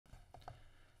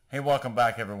Hey, welcome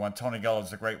back, everyone. Tony Gullis,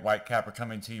 the Great White Capper,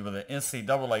 coming to you with an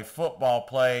NCAA football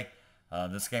play.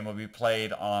 This game will be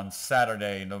played on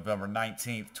Saturday, November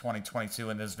 19th, 2022.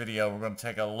 In this video, we're going to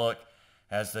take a look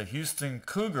as the Houston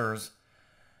Cougars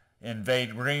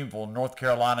invade Greenville, North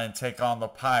Carolina, and take on the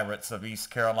Pirates of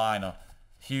East Carolina.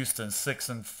 Houston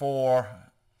 6-4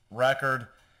 record.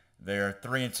 They're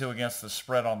 3-2 against the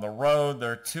spread on the road.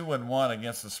 They're 2-1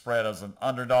 against the spread as an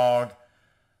underdog.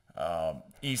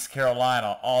 East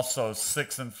Carolina also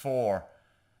 6-4,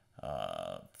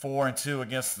 4-2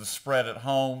 against the spread at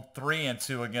home,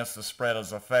 3-2 against the spread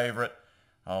as a favorite.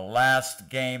 Last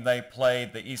game they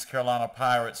played, the East Carolina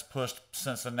Pirates pushed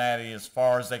Cincinnati as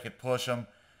far as they could push them.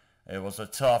 It was a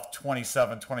tough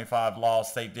 27-25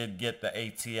 loss. They did get the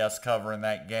ATS cover in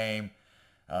that game.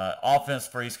 Offense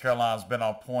for East Carolina has been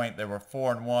on point. They were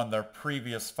 4-1 their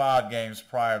previous 5 games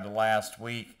prior to last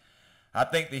week. I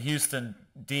think the Houston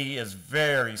D is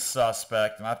very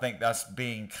suspect, and I think that's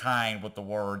being kind with the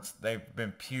words. They've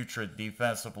been putrid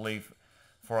defensively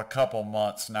for a couple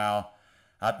months now.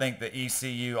 I think the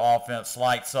ECU offense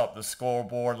lights up the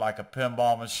scoreboard like a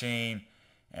pinball machine,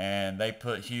 and they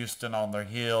put Houston on their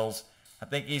heels. I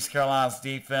think East Carolina's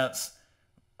defense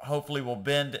hopefully will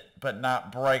bend but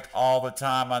not break all the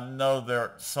time. I know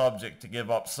they're subject to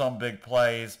give up some big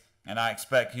plays, and I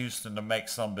expect Houston to make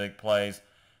some big plays.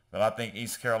 But I think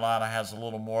East Carolina has a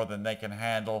little more than they can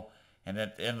handle. And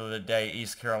at the end of the day,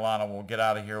 East Carolina will get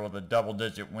out of here with a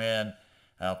double-digit win.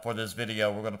 For this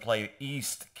video, we're going to play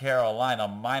East Carolina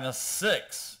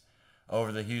 -6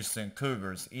 over the Houston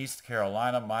Cougars. East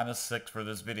Carolina -6 for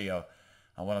this video.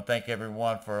 I want to thank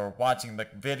everyone for watching the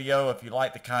video. If you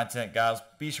like the content, guys,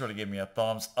 be sure to give me a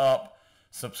thumbs up.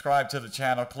 Subscribe to the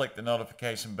channel. Click the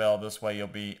notification bell. This way you'll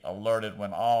be alerted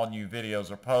when all new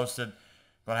videos are posted.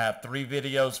 Going to have 3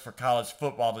 videos for college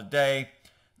football today,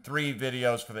 3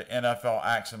 videos for the NFL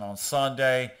action on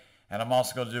Sunday, and I'm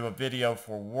also going to do a video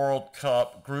for World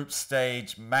Cup group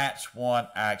stage match 1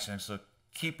 action. So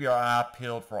keep your eye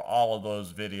peeled for all of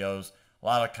those videos. A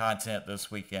lot of content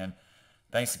this weekend.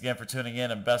 Thanks again for tuning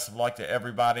in, and best of luck to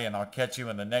everybody, and I'll catch you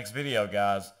in the next video,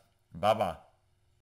 guys. Bye-bye.